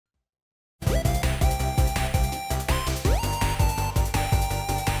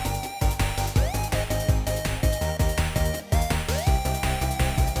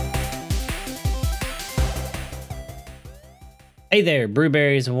Hey there,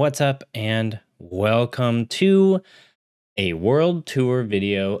 Brewberries, what's up? And welcome to a world tour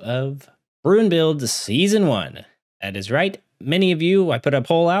video of Brew Build Season 1. That is right. Many of you, I put a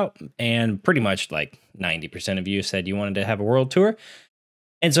poll out, and pretty much like 90% of you said you wanted to have a world tour.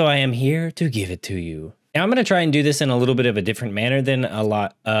 And so I am here to give it to you. Now, I'm going to try and do this in a little bit of a different manner than a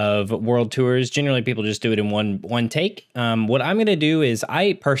lot of world tours. Generally, people just do it in one take. What I'm going to do is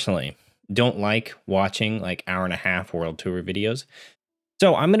I personally don't like watching like hour-and-a-half world tour videos.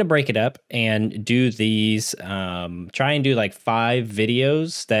 So I'm going to break it up and do these, try and do like 5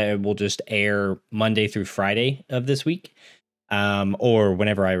 videos that will just air Monday through Friday of this week, or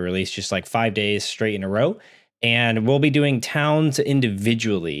whenever I release, just like 5 days straight in a row. And we'll be doing towns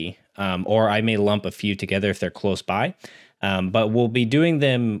individually, or I may lump a few together if they're close by. But we'll be doing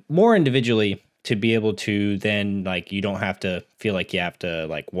them more individually to be able to then, like, you don't have to feel like you have to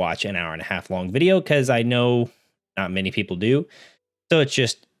like watch an hour-and-a-half long video, because I know not many people do. So it's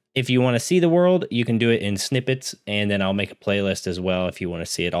just, if you want to see the world, you can do it in snippets, and then I'll make a playlist as well if you want to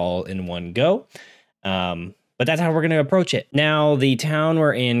see it all in one go. But that's how we're going to approach it. Now, the town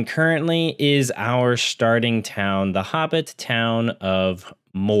we're in currently is our starting town, the Hobbit town of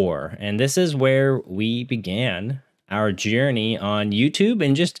Moor. And this is where we began our journey on YouTube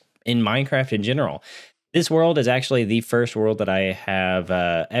and just in Minecraft in general. This world is actually the first world that I have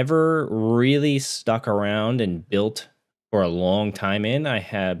ever really stuck around and built for a long time in. I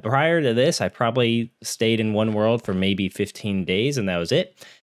had, prior to this, I probably stayed in one world for maybe 15 days, and that was it.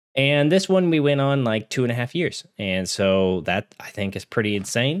 And this one we went on like 2.5 years. And so that, I think, is pretty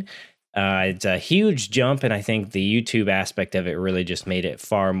insane. It's a huge jump, and I think the YouTube aspect of it really just made it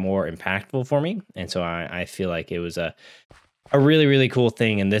far more impactful for me. And so I feel like it was a really, really cool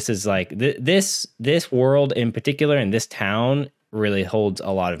thing. And this is like, this world in particular, and this town really holds a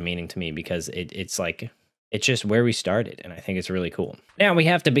lot of meaning to me, because it's like, it's just where we started, and I think it's really cool. Now we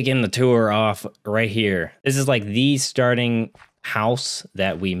have to begin the tour off right here. This is like the starting house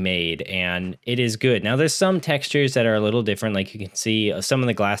that we made, and it is good. Now there's some textures that are a little different. Like you can see some of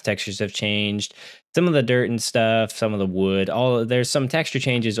the glass textures have changed, some of the dirt and stuff, some of the wood, there's some texture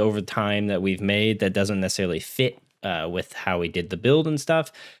changes over time that we've made that doesn't necessarily fit with how we did the build and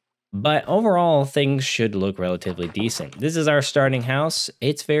stuff. But overall, things should look relatively decent. This is our starting house.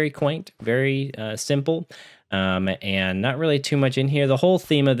 It's very quaint, very simple, and not really too much in here. The whole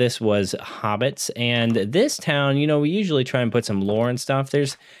theme of this was hobbits. And this town, you know, we usually try and put some lore and stuff.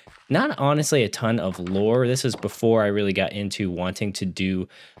 There's not honestly a ton of lore. This is before I really got into wanting to do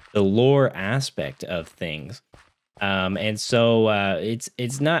the lore aspect of things. And so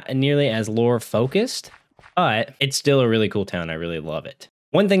it's not nearly as lore focused, but it's still a really cool town. I really love it.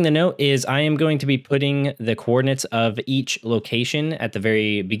 One thing to note is I am going to be putting the coordinates of each location at the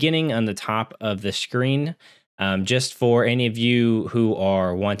very beginning on the top of the screen. Just for any of you who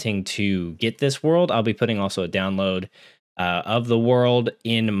are wanting to get this world, I'll be putting also a download of the world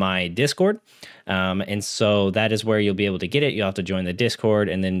in my Discord. And so that is where you'll be able to get it. You'll have to join the Discord,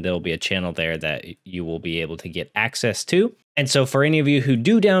 and then there'll be a channel there that you will be able to get access to. And so for any of you who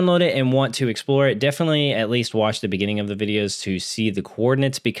do download it and want to explore it, definitely at least watch the beginning of the videos to see the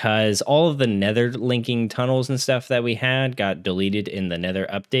coordinates, because all of the nether linking tunnels and stuff that we had got deleted in the nether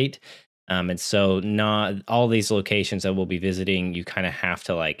update. And so not all these locations that we'll be visiting, you kind of have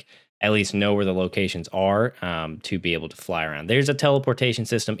to like at least know where the locations are to be able to fly around. There's a teleportation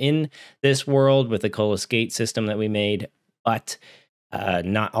system in this world with the Colas Gate system that we made, but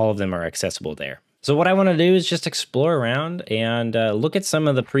not all of them are accessible there. So what I want to do is just explore around and look at some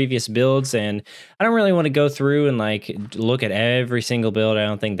of the previous builds. And I don't really want to go through and like look at every single build. I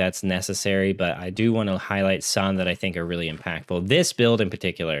don't think that's necessary, but I do want to highlight some that I think are really impactful. This build in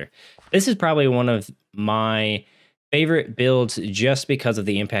particular, this is probably one of my favorite builds just because of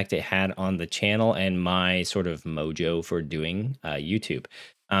the impact it had on the channel and my sort of mojo for doing YouTube.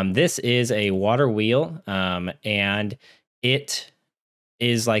 This is a water wheel, and it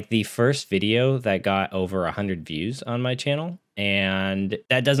is like the first video that got over 100 views on my channel. And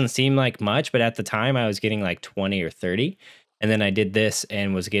that doesn't seem like much, but at the time I was getting like 20 or 30. And then I did this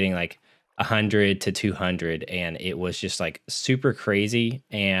and was getting like 100 to 200. And it was just like super crazy.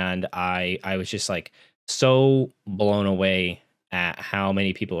 And I was just like so blown away at how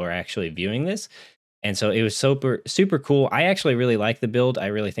many people are actually viewing this. And so it was super cool. I actually really like the build. I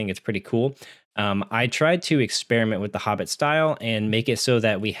really think it's pretty cool. I tried to experiment with the Hobbit style and make it so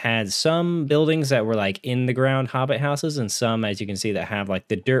that we had some buildings that were like in the ground Hobbit houses, and some, as you can see, that have like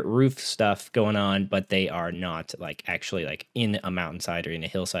the dirt roof stuff going on, but they are not like actually like in a mountainside or in a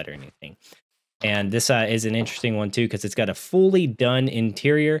hillside or anything. And this is an interesting one too, because it's got a fully done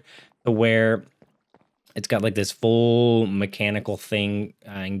interior to where It's got like this full mechanical thing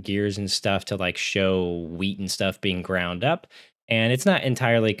and gears and stuff to like show wheat and stuff being ground up. And it's not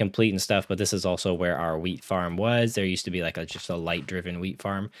entirely complete and stuff, but this is also where our wheat farm was. There used to be like just a light driven wheat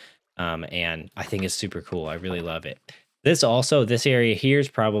farm. And I think it's super cool. I really love it. This area here is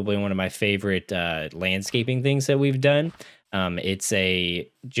probably one of my favorite landscaping things that we've done. It's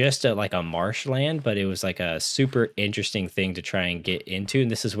like a marshland, but it was like a super interesting thing to try and get into.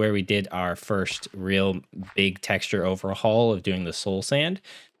 And this is where we did our first real big texture overhaul of doing the soul sand.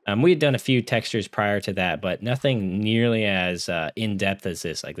 We had done a few textures prior to that, but nothing nearly as in depth as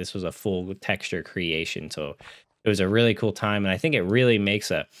this. Like this was a full texture creation. So it was a really cool time. And I think it really makes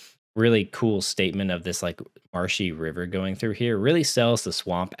a really cool statement of this like marshy river going through here. It really sells the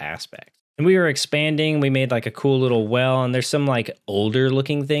swamp aspect. And we were expanding. We made like a cool little well, and there's some like older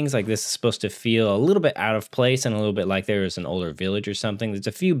looking things. Like this is supposed to feel a little bit out of place and a little bit like there was an older village or something. There's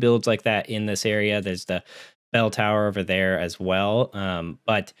a few builds like that in this area. There's the bell tower over there as well.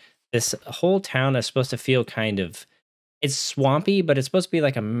 But this whole town is supposed to feel kind of, it's swampy, but it's supposed to be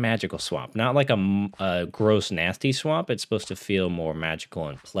like a magical swamp, not like a gross, nasty swamp. It's supposed to feel more magical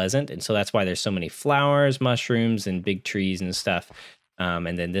and pleasant. And so that's why there's so many flowers, mushrooms, and big trees and stuff.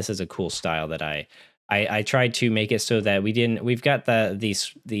 And then this is a cool style that I tried to make it so that we've got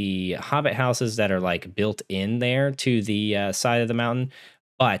the hobbit houses that are like built in there to the side of the mountain,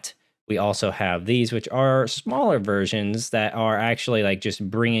 but we also have these, which are smaller versions that are actually like just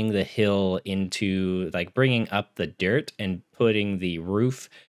bringing the hill into like bringing up the dirt and putting the roof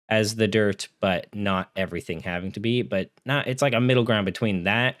as the dirt, but not everything having to be, but not, it's like a middle ground between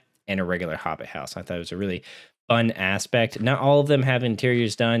that and a regular hobbit house. I thought it was a really fun aspect. Not all of them have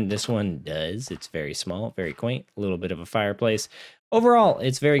interiors done. This one does. It's very small, very quaint, a little bit of a fireplace. Overall,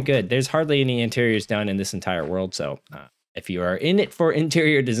 it's very good. There's hardly any interiors done in this entire world, so if you are in it for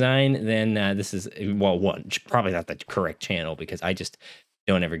interior design, then this is, well, probably not the correct channel because I just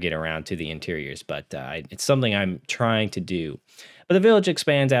don't ever get around to the interiors, but it's something I'm trying to do. But the village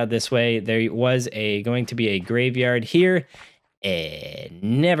expands out this way. There was going to be a graveyard here, and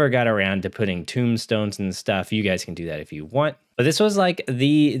never got around to putting tombstones and stuff. You guys can do that if you want. But this was like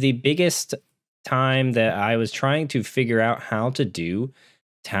the biggest time that I was trying to figure out how to do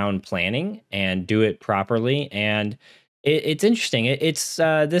town planning and do it properly. And it's interesting.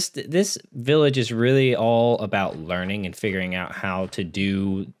 This village is really all about learning and figuring out how to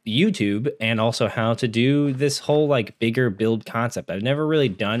do YouTube and also how to do this whole like bigger build concept. I've never really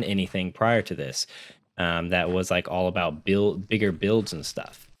done anything prior to this that was like all about bigger builds and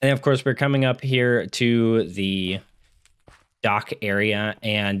stuff. And of course, we're coming up here to the dock area,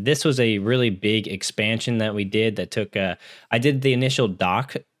 and this was a really big expansion that we did that took I did the initial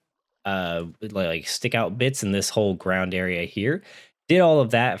dock like stick out bits in this whole ground area here, did all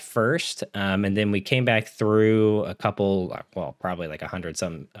of that first, and then we came back through a couple, well, probably like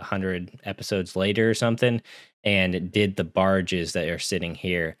 100 episodes later or something, and did the barges that are sitting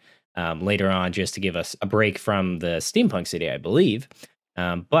here later on, just to give us a break from the steampunk city, I believe.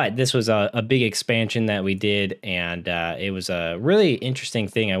 But this was a big expansion that we did, and it was a really interesting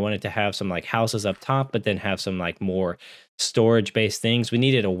thing. I wanted to have some like houses up top, but then have some like more storage based things. We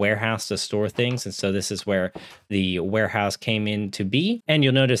needed a warehouse to store things, and so this is where the warehouse came in to be. And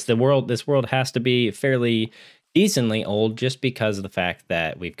you'll notice this world has to be fairly decently old, just because of the fact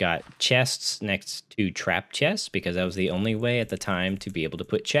that we've got chests next to trap chests, because that was the only way at the time to be able to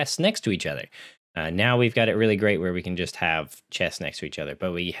put chests next to each other. Now we've got it really great where we can just have chests next to each other,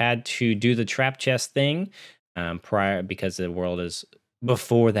 but we had to do the trap chest thing prior, because the world is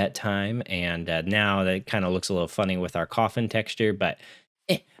before that time, and now that kind of looks a little funny with our coffin texture, but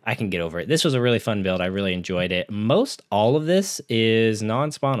I can get over it. This was a really fun build. I really enjoyed it. Most all of this is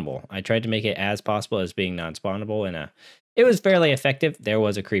non-spawnable. I tried to make it as possible as being non-spawnable, and it was fairly effective. There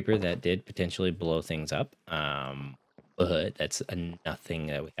was a creeper that did potentially blow things up, but that's nothing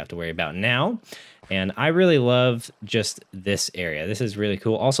that we have to worry about now. And I really love just this area. This is really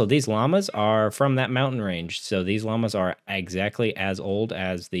cool. Also, these llamas are from that mountain range, so these llamas are exactly as old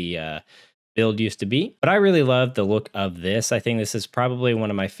as the build used to be. But I really love the look of this. I think this is probably one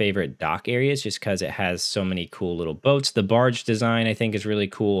of my favorite dock areas, just because it has so many cool little boats. The barge design, I think, is really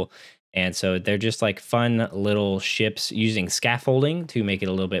cool. And so they're just like fun little ships using scaffolding to make it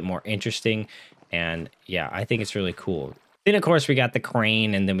a little bit more interesting. And yeah, I think it's really cool. Then, of course, we got the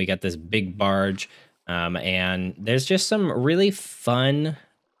crane, and then we got this big barge. And there's just some really fun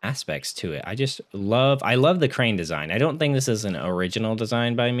aspects to it. I love the crane design. I don't think this is an original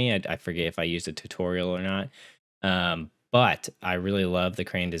design by me. I forget if I used a tutorial or not. But I really love the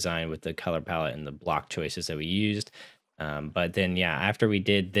crane design with the color palette and the block choices that we used. But then, yeah, after we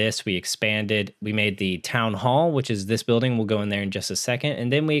did this, we expanded. We made the town hall, which is this building. We'll go in there in just a second.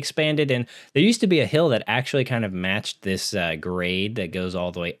 And then we expanded. And there used to be a hill that actually kind of matched this grade that goes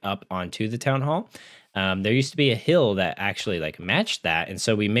all the way up onto the town hall. There used to be a hill that actually like matched that. And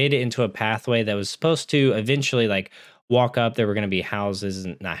so we made it into a pathway that was supposed to eventually like walk up. There were going to be houses,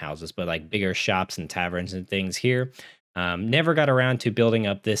 not houses, but like bigger shops and taverns and things here. Never got around to building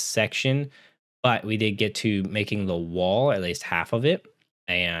up this section, but we did get to making the wall, at least half of it.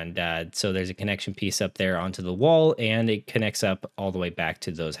 And so there's a connection piece up there onto the wall, and it connects up all the way back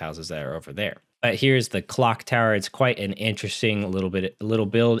to those houses that are over there. But here's the clock tower. It's quite an interesting little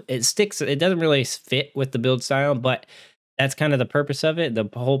build. It doesn't really fit with the build style, but that's kind of the purpose of it. The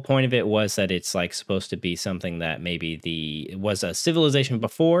whole point of it was that it's like supposed to be something that maybe it was a civilization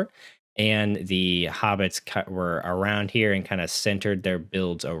before, and the hobbits were around here and kind of centered their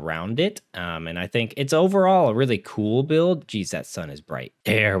builds around it. And I think it's overall a really cool build. Geez, that sun is bright.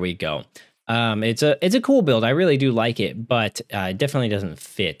 There we go. It's a cool build. I really do like it, but it definitely doesn't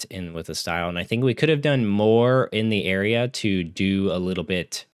fit in with the style. And I think we could have done more in the area to do a little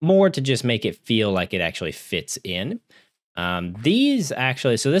bit more to just make it feel like it actually fits in. These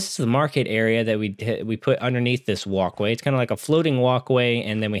actually, so this is the market area that we put underneath this walkway. It's kind of like a floating walkway,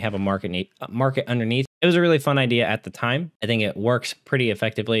 and then we have a market underneath. It was a really fun idea at the time. I think it works pretty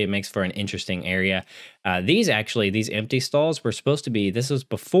effectively. It makes for an interesting area. These empty stalls were supposed to be, this was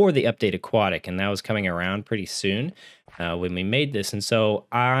before the update Aquatic, and that was coming around pretty soon when we made this. And so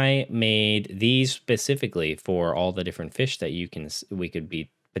I made these specifically for all the different fish that we could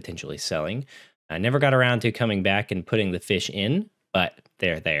be potentially selling. I never got around to coming back and putting the fish in, but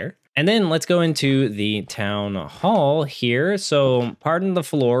they're there. And then let's go into the town hall here. So pardon the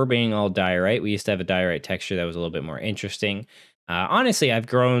floor being all diorite. We used to have a diorite texture that was a little bit more interesting. Honestly, I've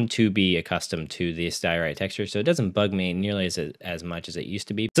grown to be accustomed to this diorite texture, so it doesn't bug me nearly as much as it used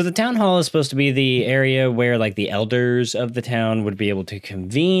to be. So the town hall is supposed to be the area where like the elders of the town would be able to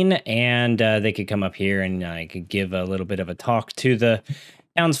convene, and they could come up here and I could give a little bit of a talk to the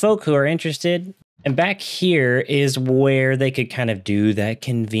townsfolk who are interested. And back here is where they could kind of do that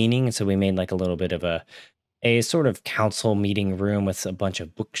convening. So we made like a little bit of a sort of council meeting room with a bunch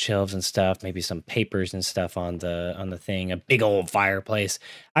of bookshelves and stuff, maybe some papers and stuff on the thing, a big old fireplace.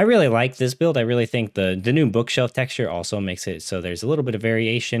 I really like this build. I really think the new bookshelf texture also makes it so there's a little bit of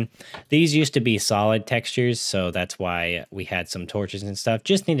variation. These used to be solid textures, so that's why we had some torches and stuff.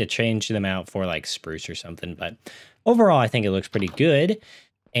 Just need to change them out for like spruce or something, but overall I think it looks pretty good.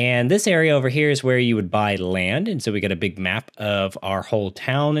 And this area over here is where you would buy land. And so we got a big map of our whole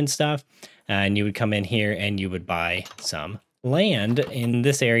town and stuff. And you would come in here and you would buy some land in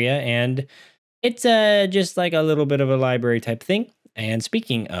this area. And it's just like a little bit of a library type thing. And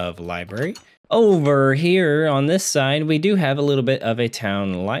speaking of library, over here on this side, we do have a little bit of a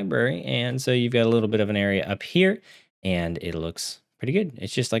town library. And so you've got a little bit of an area up here, and it looks pretty good.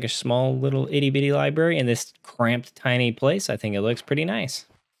 It's just like a small little itty bitty library in this cramped, tiny place. I think it looks pretty nice.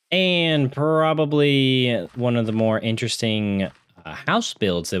 And probably one of the more interesting house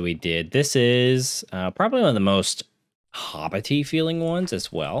builds that we did. This is probably one of the most hobbity feeling ones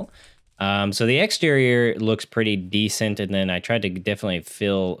as well. So the exterior looks pretty decent, and then I tried to definitely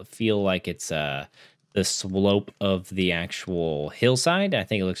feel like it's the slope of the actual hillside. I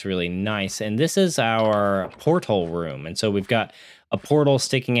think it looks really nice. And this is our portal room, and so we've got a portal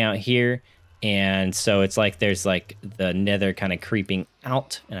sticking out here. And so it's like there's like the nether kind of creeping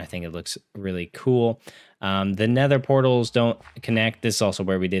out, and I think it looks really cool. The nether portals don't connect. This is also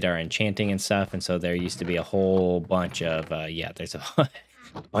where we did our enchanting and stuff, and so there used to be a whole bunch of there's a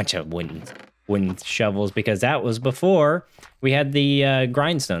bunch of wooden shovels, because that was before we had the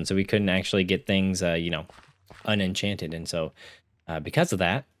grindstone, so we couldn't actually get things unenchanted. And so because of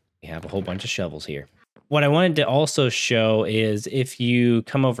that, we have a whole bunch of shovels here. What I wanted to also show is if you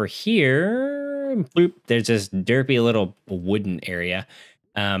come over here, bloop, there's this derpy little wooden area.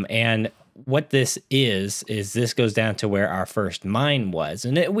 And what this is this goes down to where our first mine was.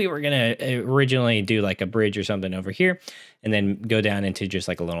 And we were going to originally do like a bridge or something over here and then go down into just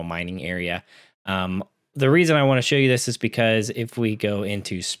like a little mining area. The reason I want to show you this is because if we go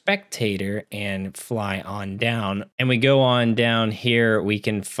into spectator and fly on down, and we go on down here, we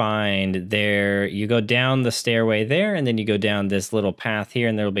can find there, you go down the stairway there, and then you go down this little path here,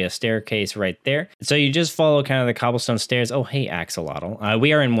 and there'll be a staircase right there. So you just follow kind of the cobblestone stairs. Oh, hey, Axolotl.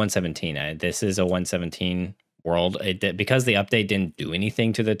 We are in 117. This is a 117 world. Because the update didn't do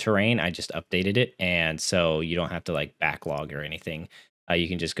anything to the terrain, I just updated it, and so you don't have to like backlog or anything. You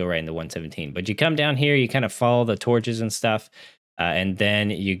can just go right into 117. But you come down here, you kind of follow the torches and stuff, and then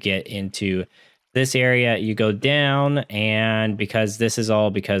you get into This area, you go down, and because this is all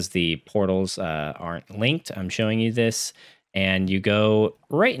because the portals aren't linked, I'm showing you this, and you go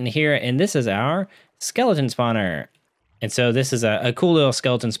right in here, and this is our skeleton spawner. And so this is a cool little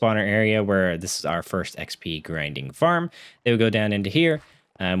skeleton spawner area where this is our first XP grinding farm. They would go down into here.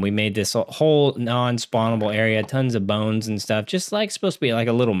 We made this whole non-spawnable area, tons of bones and stuff, just like supposed to be like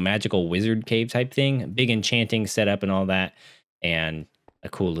a little magical wizard cave type thing, big enchanting setup and all that, and a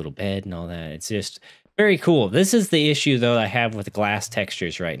cool little bed and all that. It's just very cool. This is the issue though I have with glass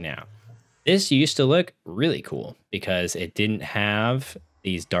textures right now. This used to look really cool because it didn't have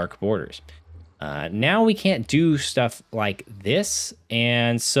these dark borders. Now we can't do stuff like this.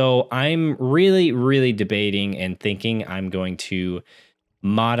 And so I'm really debating and thinking I'm going to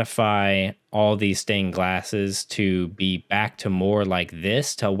modify all these stained glasses to be back to more like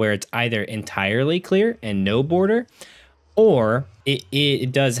this, to where it's either entirely clear and no border, or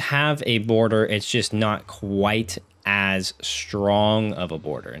it does have a border. It's just not quite as strong of a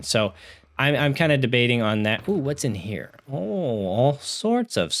border. And so I'm kind of debating on that. Ooh, what's in here? Oh, all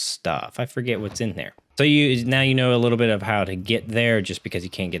sorts of stuff. I forget what's in there. So now you know a little bit of how to get there, just because you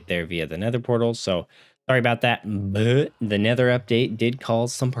can't get there via the nether portal. So sorry about that, but the nether update did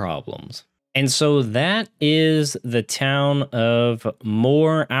cause some problems. And so that is the town of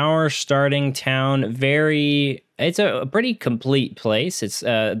Moore, our starting town. It's a pretty complete place. It's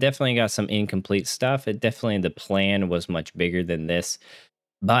definitely got some incomplete stuff. The plan was much bigger than this,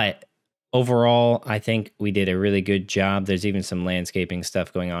 but overall, I think we did a really good job. There's even some landscaping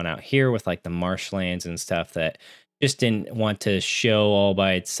stuff going on out here with like the marshlands and stuff that just didn't want to show all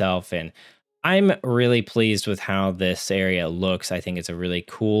by itself. And I'm really pleased with how this area looks. I think it's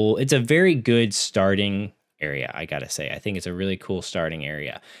it's a very good starting area, I gotta say. I think it's a really cool starting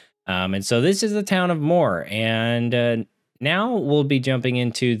area. And so this is the town of Moore, and now we'll be jumping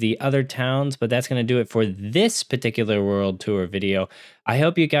into the other towns, but that's going to do it for this particular world tour video. I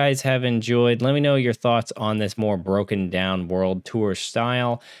hope you guys have enjoyed. Let me know your thoughts on this more broken down world tour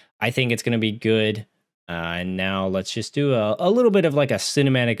style. I think it's going to be good. And now let's just do a little bit of like a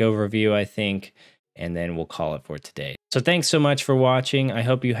cinematic overview, I think, and then we'll call it for today. So thanks so much for watching. I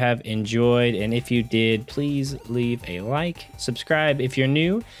hope you have enjoyed. And if you did, please leave a like, subscribe if you're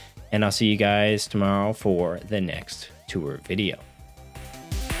new, and I'll see you guys tomorrow for the next tour video.